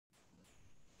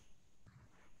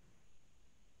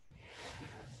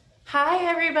Hi,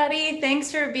 everybody.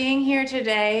 Thanks for being here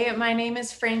today. My name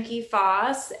is Frankie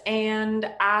Foss, and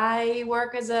I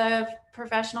work as a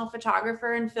professional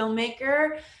photographer and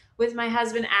filmmaker with my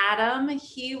husband, Adam.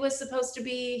 He was supposed to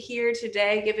be here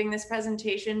today giving this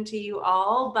presentation to you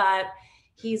all, but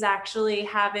he's actually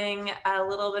having a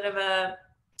little bit of a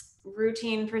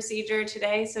routine procedure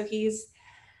today. So he's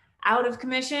out of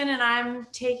commission, and I'm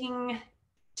taking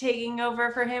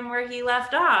over for him where he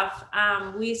left off.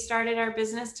 We started our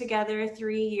business together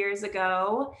 3 years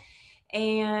ago.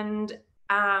 And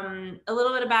a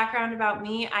little bit of background about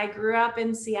me. I grew up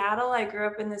in Seattle. I grew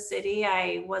up in the city.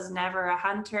 I was never a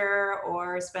hunter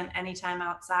or spent any time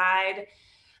outside.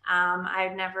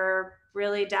 I've never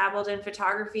really dabbled in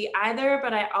photography either,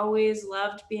 but I always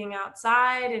loved being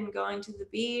outside and going to the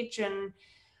beach. And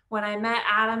when I met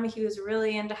Adam, he was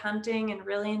really into hunting and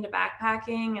really into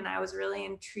backpacking, and I was really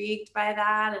intrigued by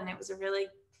that. And it was a really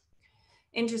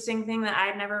interesting thing that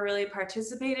I'd never really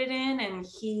participated in. And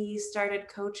he started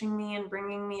coaching me and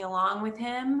bringing me along with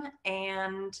him,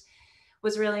 and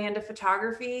was really into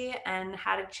photography and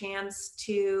had a chance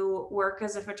to work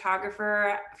as a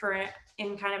photographer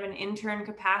in kind of an intern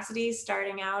capacity,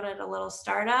 starting out at a little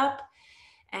startup.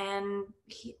 And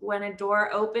when a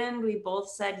door opened, we both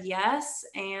said yes,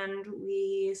 and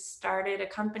we started a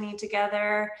company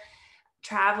together,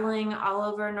 traveling all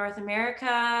over North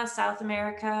America, South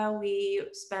America. We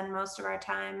spend most of our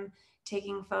time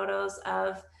taking photos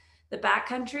of the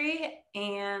backcountry,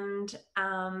 and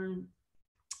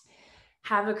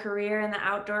have a career in the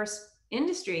outdoors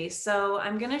industry. So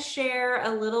I'm going to share a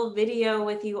little video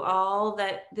with you all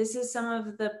that this is some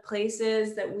of the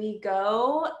places that we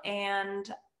go, and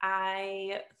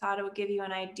I thought it would give you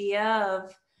an idea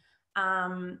of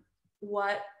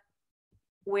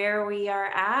where we are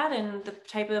at and the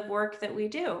type of work that we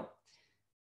do.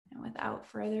 And without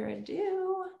further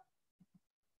ado,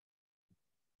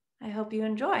 I hope you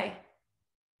enjoy.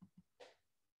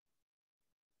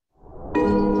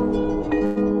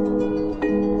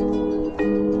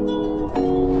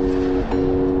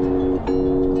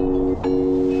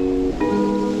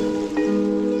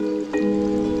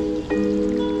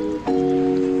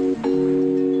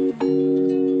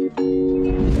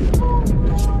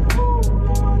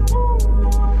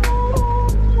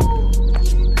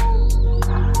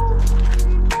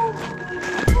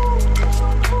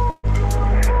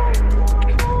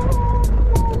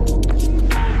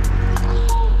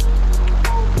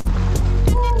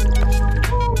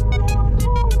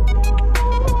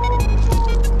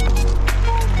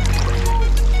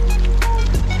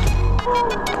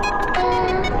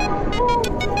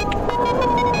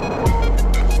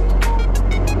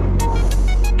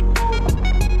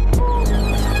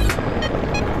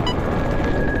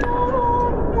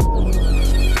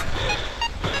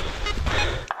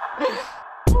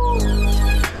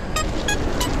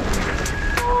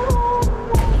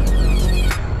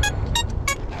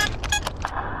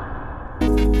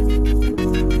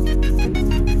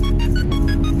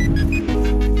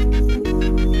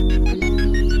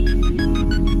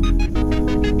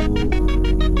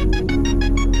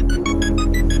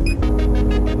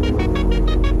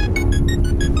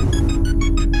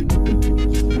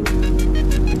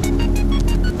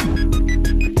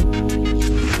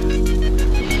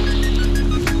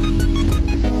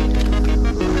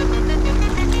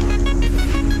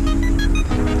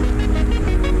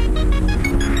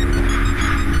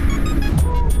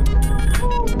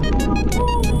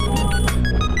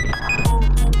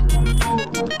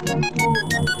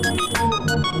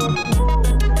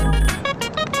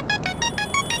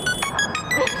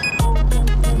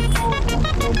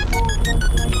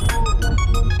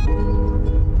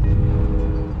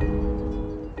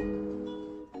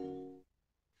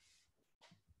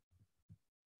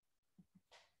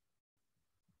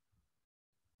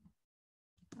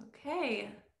 Okay,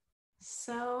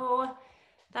 so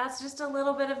that's just a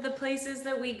little bit of the places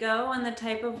that we go and the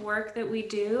type of work that we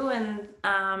do. And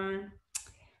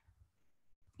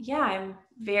yeah, I'm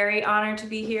very honored to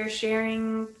be here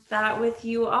sharing that with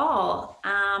you all.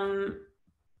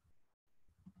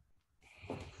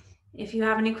 If you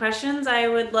have any questions, I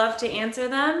would love to answer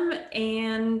them.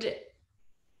 And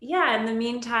yeah, in the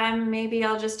meantime, maybe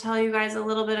I'll just tell you guys a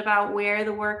little bit about where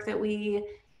the work that we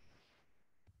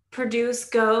produce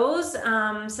goes.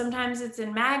 Sometimes it's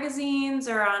in magazines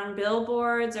or on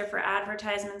billboards or for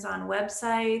advertisements on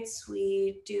websites.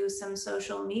 We do some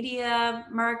social media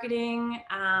marketing.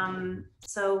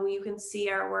 So you can see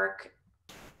our work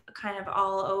kind of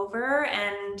all over.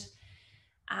 And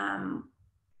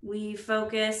we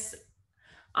focus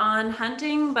on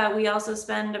hunting, but we also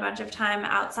spend a bunch of time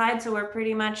outside. So we're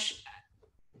pretty much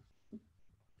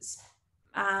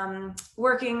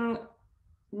working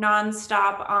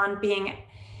nonstop on being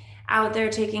out there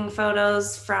taking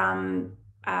photos from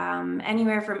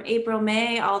anywhere from April,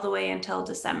 May, all the way until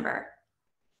December.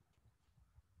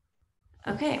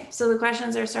 Okay, so the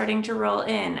questions are starting to roll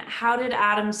in. How did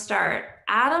Adam start?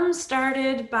 Adam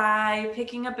started by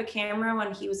picking up a camera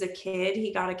when he was a kid.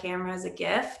 He got a camera as a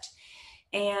gift,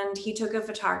 and he took a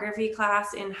photography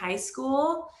class in high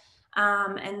school.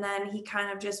 And then he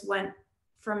kind of just went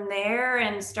from there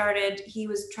and he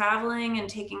was traveling and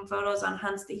taking photos on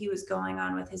hunts that he was going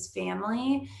on with his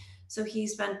family. So he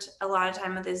spent a lot of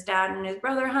time with his dad and his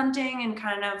brother hunting, and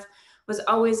kind of was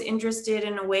always interested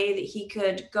in a way that he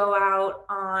could go out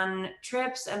on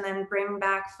trips and then bring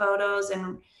back photos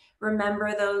and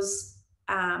remember those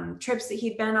trips that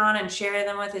he'd been on and share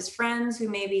them with his friends who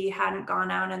maybe hadn't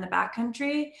gone out in the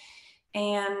backcountry.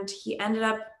 And he ended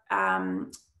up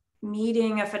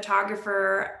meeting a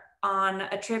photographer on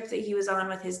a trip that he was on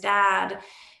with his dad,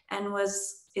 and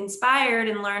was inspired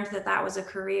and learned that that was a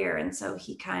career. And so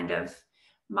he kind of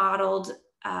modeled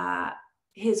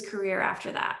his career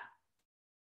after that.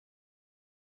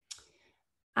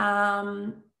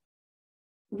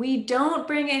 We don't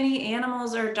bring any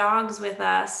animals or dogs with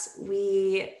us.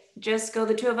 We just go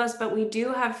the two of us, but we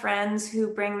do have friends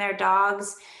who bring their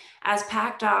dogs as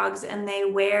pack dogs, and they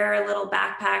wear little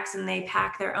backpacks and they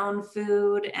pack their own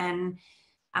food. And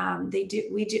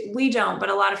we don't, but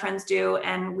a lot of friends do.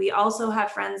 And we also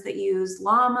have friends that use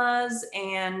llamas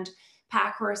and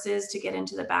pack horses to get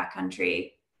into the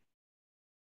backcountry.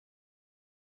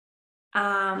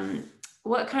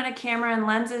 What kind of camera and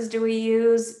lenses do we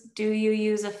use? Do you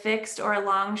use a fixed or a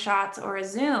long shots or a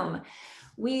zoom?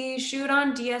 We shoot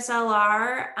on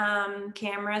DSLR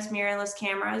cameras, mirrorless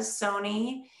cameras,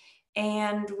 Sony,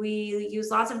 and we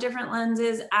use lots of different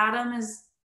lenses. Adam is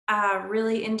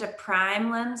really into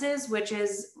prime lenses, which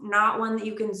is not one that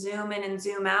you can zoom in and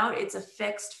zoom out. It's a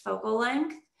fixed focal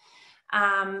length.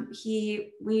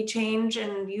 We change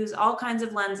and use all kinds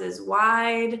of lenses,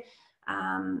 wide,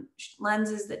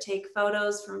 lenses that take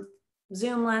photos from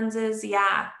zoom lenses.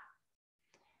 Yeah.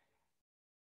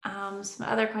 Some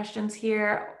other questions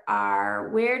here are,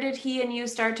 where did he and you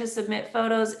start to submit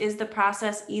photos? Is the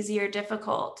process easy or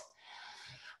difficult?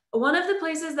 One of the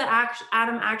places that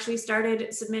Adam actually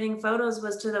started submitting photos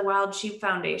was to the Wild Sheep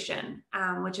Foundation,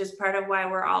 which is part of why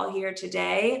we're all here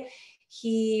today.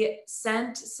 He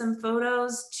sent some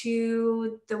photos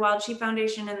to the Wild Sheep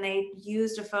Foundation, and they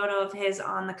used a photo of his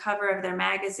on the cover of their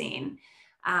magazine,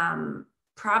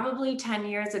 probably 10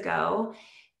 years ago.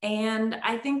 And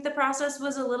I think the process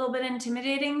was a little bit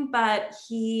intimidating, but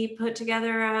he put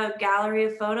together a gallery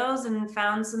of photos and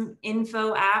found some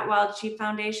info at Wild Sheep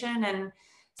Foundation and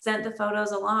sent the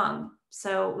photos along.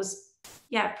 So it was,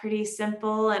 yeah, pretty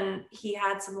simple, and he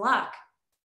had some luck.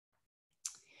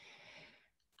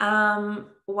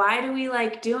 Why do we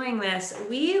like doing this?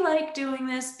 We like doing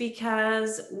this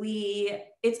because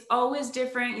it's always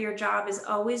different. Your job is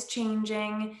always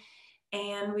changing,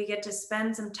 and we get to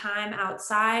spend some time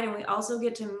outside, and we also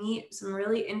get to meet some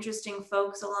really interesting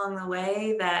folks along the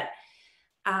way that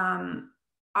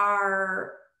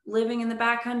are living in the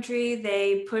backcountry.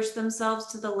 They push themselves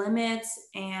to the limits,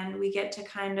 and we get to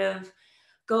kind of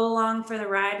go along for the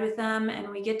ride with them, and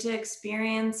we get to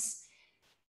experience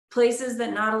places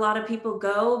that not a lot of people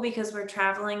go because we're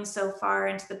traveling so far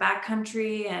into the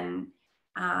backcountry. And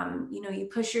you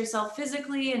push yourself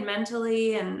physically and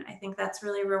mentally, and I think that's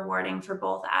really rewarding for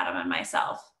both Adam and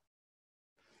myself.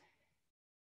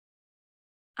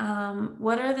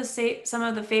 What are some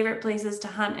of the favorite places to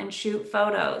hunt and shoot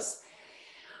photos?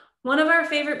 One of our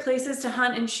favorite places to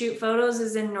hunt and shoot photos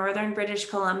is in northern British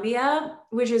Columbia,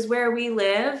 which is where we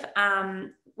live.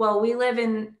 Well, we live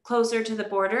closer to the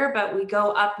border, but we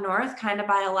go up north, kind of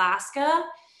by Alaska,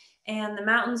 and the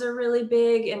mountains are really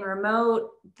big and remote.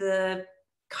 The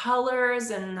colors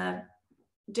and the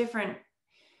different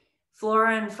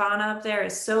flora and fauna up there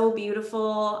is so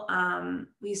beautiful.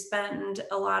 We spend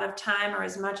a lot of time, or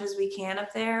as much as we can,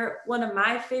 up there. One of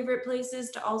my favorite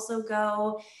places to also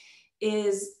go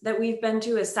that we've been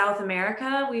to is South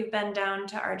America. We've been down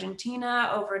to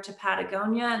Argentina, over to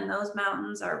Patagonia, and those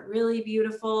mountains are really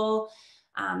beautiful.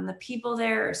 The people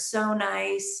there are so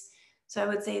nice. So I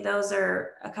would say those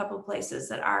are a couple places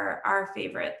that are our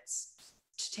favorites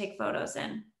to take photos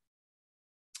in.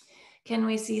 Can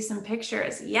we see some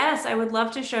pictures? Yes, I would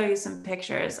love to show you some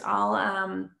pictures.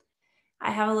 I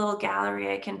have a little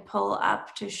gallery I can pull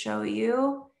up to show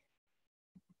you.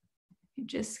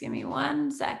 Just give me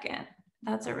 1 second.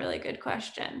 That's a really good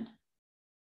question.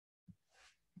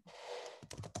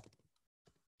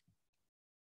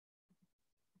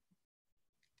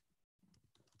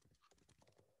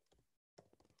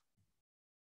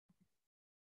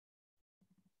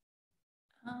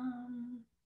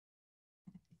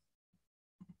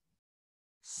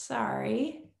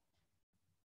 Sorry.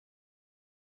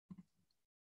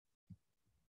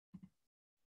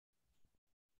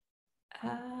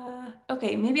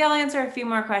 Okay, maybe I'll answer a few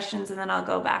more questions and then I'll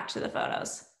go back to the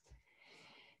photos.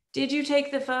 Did you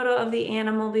take the photo of the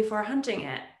animal before hunting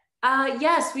it?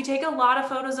 Yes, we take a lot of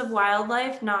photos of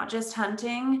wildlife, not just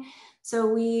hunting. So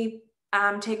we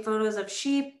take photos of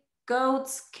sheep,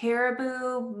 goats,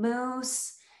 caribou,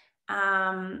 moose,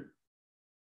 and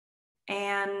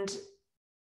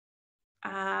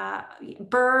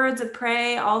birds of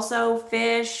prey, also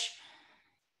fish.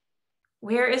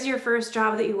 Where is your first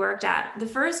job that you worked at? The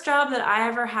first job that I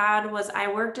ever had was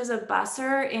I worked as a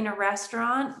busser in a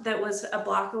restaurant that was a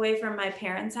block away from my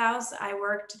parents' house. I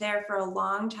worked there for a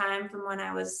long time from when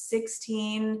I was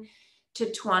 16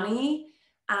 to 20.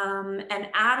 And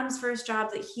Adam's first job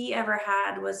that he ever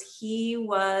had was he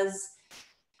was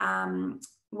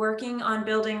working on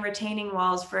building retaining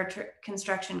walls for a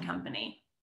construction company.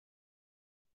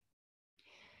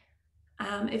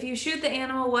 If you shoot the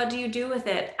animal, what do you do with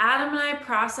it? Adam and I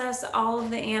process all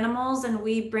of the animals and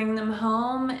we bring them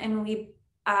home and we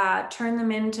turn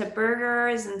them into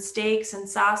burgers and steaks and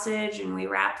sausage, and we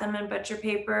wrap them in butcher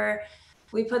paper.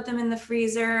 We put them in the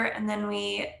freezer and then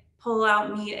we pull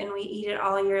out meat and we eat it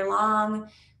all year long.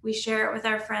 We share it with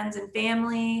our friends and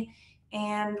family,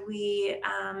 and we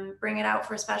bring it out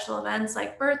for special events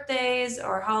like birthdays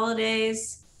or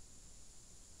holidays.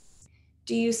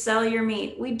 Do you sell your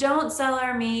meat? We don't sell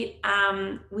our meat.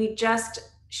 We just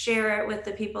share it with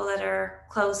the people that are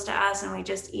close to us, and we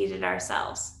just eat it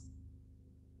ourselves.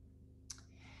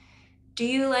 Do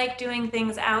you like doing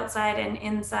things outside and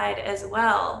inside as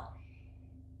well?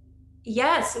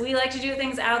 Yes, we like to do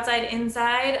things outside,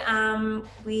 inside.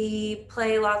 We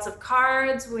play lots of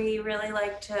cards. We really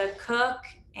like to cook.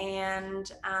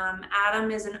 And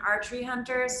Adam is an archery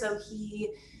hunter, so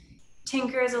he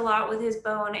tinkers a lot with his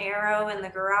bow and arrow in the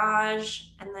garage.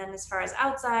 And then as far as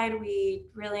outside, we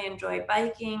really enjoy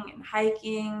biking and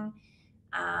hiking,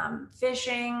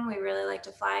 fishing. We really like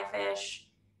to fly fish.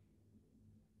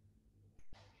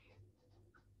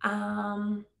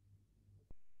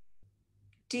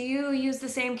 Do you use the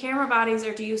same camera bodies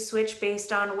or do you switch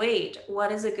based on weight?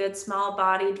 What is a good small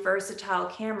bodied versatile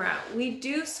camera? We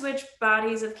do switch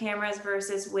bodies of cameras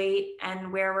versus weight and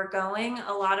where we're going.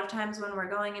 A lot of times when we're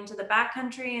going into the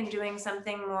backcountry and doing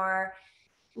something more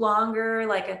longer,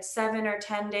 like a 7 or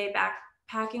 10 day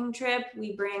backpacking trip,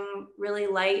 we bring really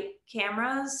light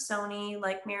cameras, Sony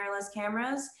like mirrorless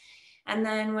cameras. And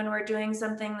then when we're doing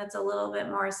something that's a little bit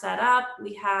more set up,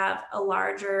 we have a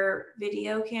larger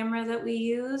video camera that we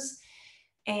use.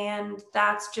 And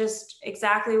that's just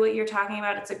exactly what you're talking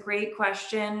about. It's a great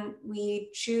question.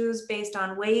 We choose based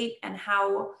on weight and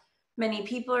how many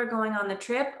people are going on the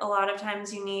trip. A lot of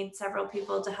times you need several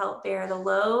people to help bear the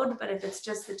load, but if it's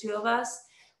just the two of us,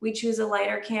 we choose a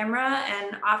lighter camera,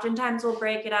 and oftentimes we'll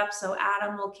break it up. So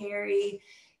Adam will carry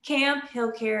camp,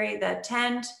 he'll carry the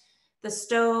tent, the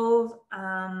stove,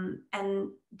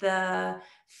 and the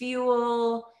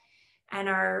fuel, and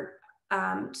our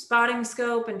spotting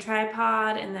scope and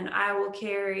tripod. And then I will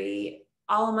carry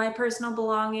all of my personal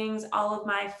belongings, all of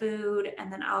my food,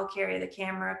 and then I'll carry the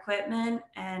camera equipment,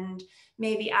 and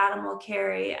maybe Adam will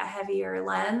carry a heavier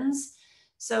lens.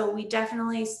 So we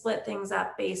definitely split things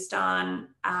up based on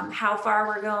how far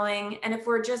we're going. And if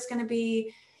we're just going to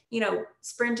be,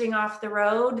 sprinting off the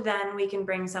road, then we can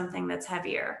bring something that's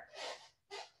heavier.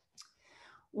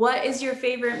 What is your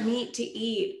favorite meat to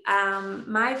eat?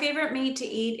 My favorite meat to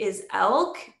eat is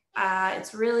elk.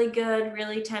 It's really good,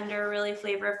 really tender, really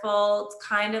flavorful. It's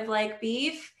kind of like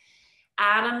beef.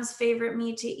 Adam's favorite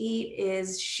meat to eat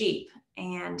is sheep,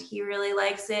 and he really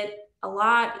likes it a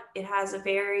lot. It has a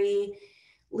very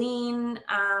lean,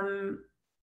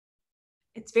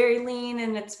 it's very lean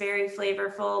and it's very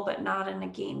flavorful, but not in a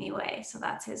gamey way. So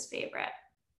that's his favorite.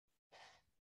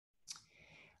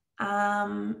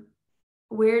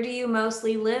 Where do you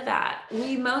mostly live at?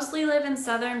 We mostly live in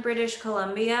southern British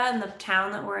Columbia, and the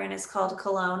town that we're in is called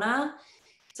Kelowna.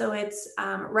 So it's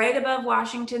right above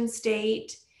Washington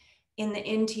State in the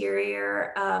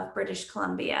interior of British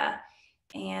Columbia.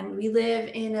 And we live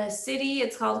in a city,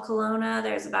 it's called Kelowna.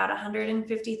 There's about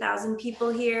 150,000 people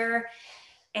here.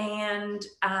 And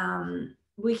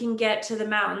we can get to the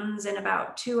mountains in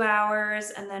about 2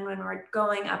 hours. And then when we're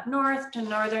going up north to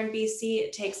northern BC,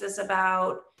 it takes us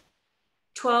about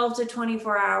 12 to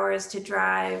 24 hours to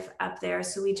drive up there.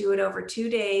 So we do it over 2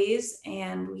 days,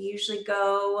 and we usually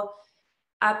go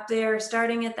up there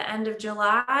starting at the end of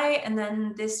July. And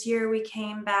then this year we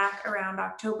came back around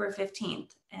October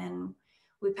 15th, and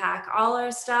We pack all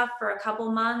our stuff for a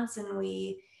couple months, and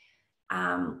we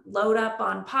load up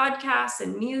on podcasts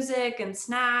and music and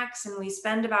snacks, and we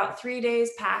spend about 3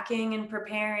 days packing and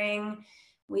preparing.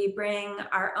 We bring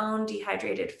our own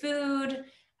dehydrated food.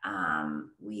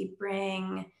 We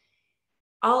bring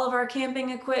all of our camping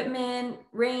equipment,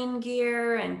 rain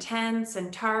gear and tents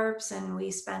and tarps, and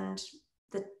we spend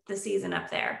the season up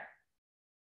there.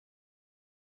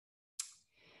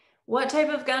 What type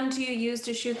of gun do you use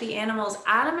to shoot the animals?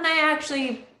 Adam and I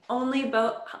actually only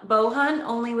bow hunt,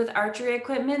 only with archery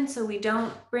equipment. So we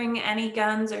don't bring any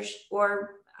guns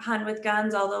or hunt with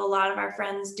guns, although a lot of our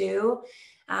friends do.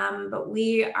 But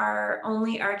we are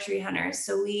only archery hunters.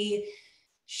 So we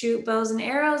shoot bows and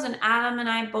arrows, and Adam and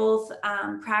I both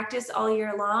practice all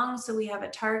year long. So we have a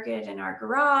target in our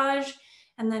garage.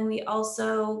 And then we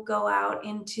also go out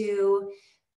into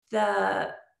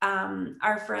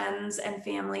our friends and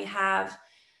family have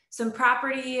some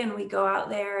property, and we go out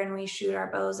there and we shoot our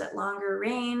bows at longer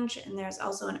range. And there's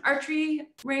also an archery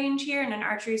range here and an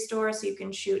archery store, so you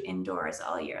can shoot indoors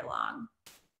all year long.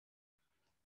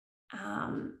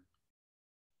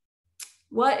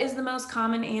 What is the most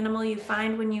common animal you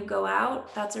find when you go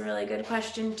out? That's a really good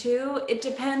question too. It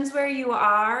depends where you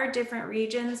are. Different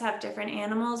regions have different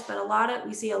animals, but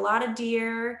we see a lot of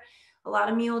deer, a lot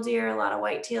of mule deer, a lot of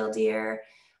white-tailed deer.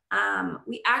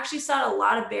 We actually saw a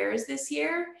lot of bears this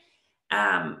year.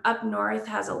 Up north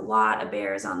has a lot of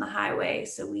bears on the highway.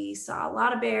 So we saw a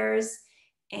lot of bears,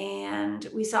 and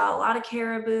we saw a lot of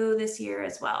caribou this year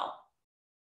as well.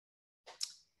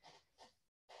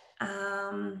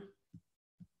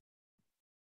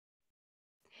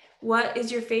 What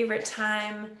is your favorite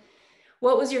time?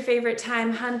 What was your favorite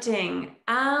time hunting?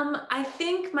 I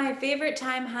think my favorite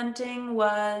time hunting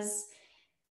was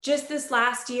just this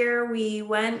last year. We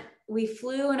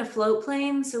flew in a float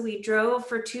plane. So we drove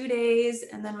for 2 days,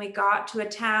 and then we got to a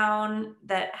town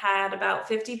that had about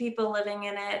 50 people living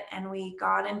in it. And we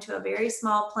got into a very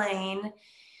small plane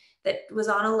that was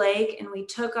on a lake, and we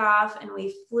took off and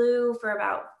we flew for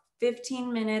about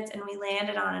 15 minutes, and we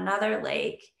landed on another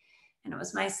lake. And it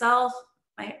was myself,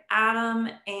 my Adam,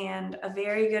 and a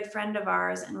very good friend of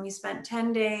ours. And we spent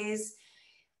 10 days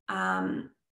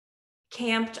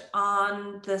camped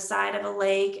on the side of a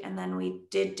lake, and then we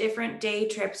did different day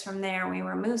trips from there. We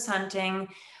were moose hunting.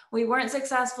 We weren't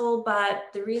successful, but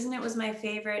the reason it was my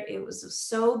favorite, it was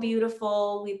so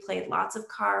beautiful. We played lots of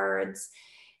cards,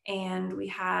 and we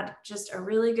had just a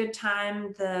really good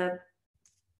time. The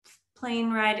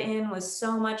plane ride in was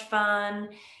so much fun,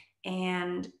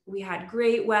 and we had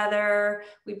great weather.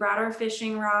 We brought our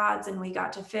fishing rods, and we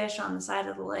got to fish on the side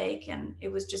of the lake, and it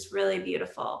was just really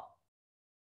beautiful.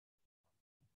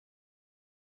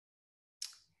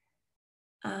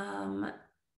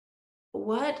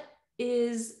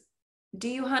 Do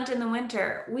you hunt in the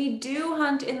winter? We do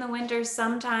hunt in the winter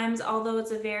sometimes, although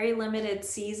it's a very limited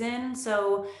season.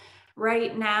 So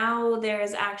right now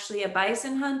there's actually a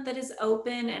bison hunt that is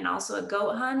open, and also a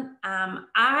goat hunt.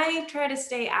 I try to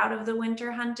stay out of the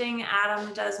winter hunting.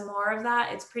 Adam does more of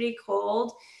that. It's pretty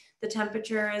cold. The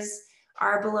temperatures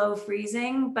are below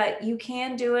freezing, but you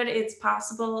can do it. It's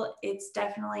possible. It's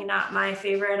definitely not my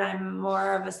favorite. I'm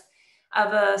more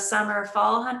of a summer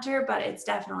fall hunter, but it's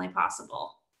definitely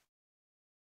possible.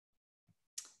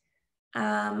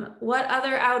 What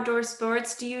other outdoor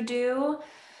sports do you do?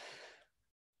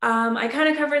 I kind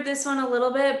of covered this one a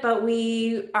little bit, but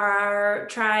we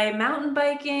try mountain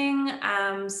biking,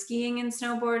 skiing and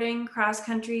snowboarding,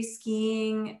 cross-country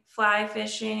skiing, fly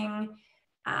fishing,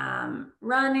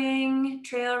 running,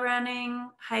 trail running,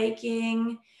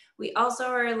 hiking. We also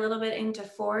are a little bit into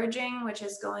foraging, which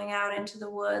is going out into the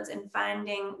woods and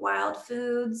finding wild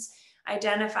foods,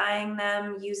 identifying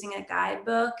them using a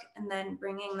guidebook, and then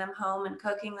bringing them home and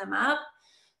cooking them up.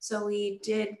 So we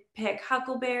did pick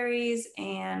huckleberries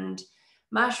and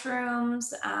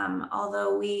mushrooms,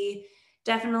 although we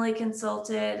definitely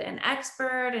consulted an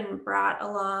expert and brought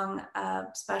along a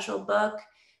special book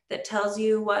that tells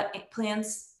you what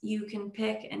plants you can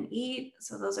pick and eat.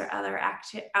 So those are other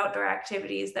outdoor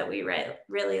activities that we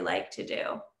really like to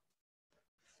do.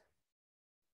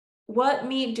 What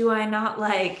meat do I not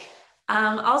like?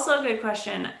 Also a good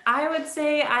question. I would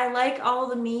say I like all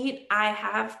the meat. I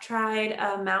have tried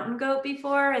a mountain goat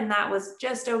before, and that was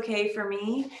just okay for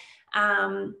me.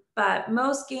 But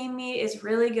most game meat is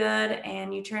really good,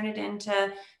 and you turn it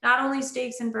into not only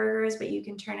steaks and burgers, but you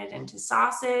can turn it into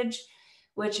sausage,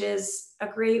 which is a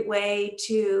great way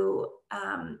to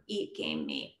eat game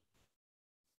meat.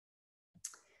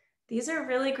 These are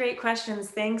really great questions.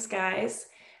 Thanks, guys.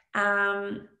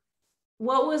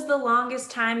 What was the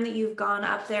longest time that you've gone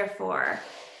up there for?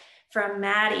 From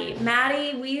Maddie.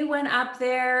 Maddie, we went up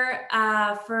there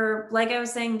for, like I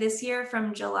was saying, this year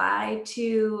from July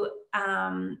to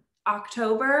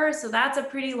October. So that's a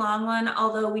pretty long one,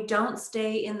 although we don't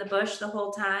stay in the bush the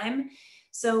whole time.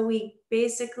 So we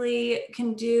basically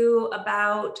can do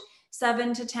about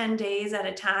 7 to 10 days at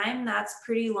a time. That's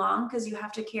pretty long because you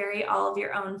have to carry all of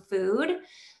your own food.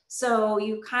 So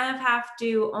you kind of have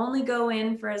to only go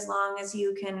in for as long as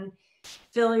you can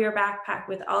fill your backpack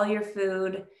with all your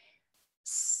food.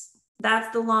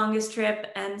 That's the longest trip,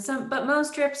 but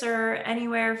most trips are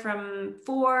anywhere from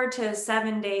 4 to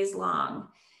 7 days long.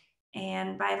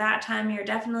 And by that time, you're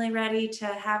definitely ready to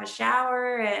have a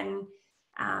shower and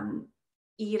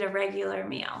eat a regular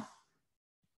meal.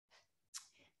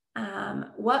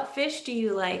 What fish do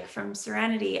you like? From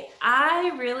Serenity.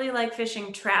 I really like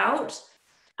fishing trout,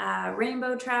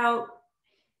 rainbow trout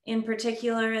in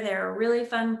particular. They're a really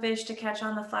fun fish to catch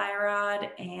on the fly rod,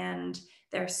 and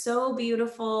they're so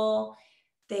beautiful.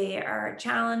 They are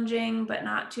challenging, but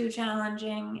not too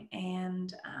challenging.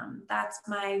 And that's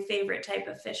my favorite type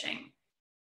of fishing.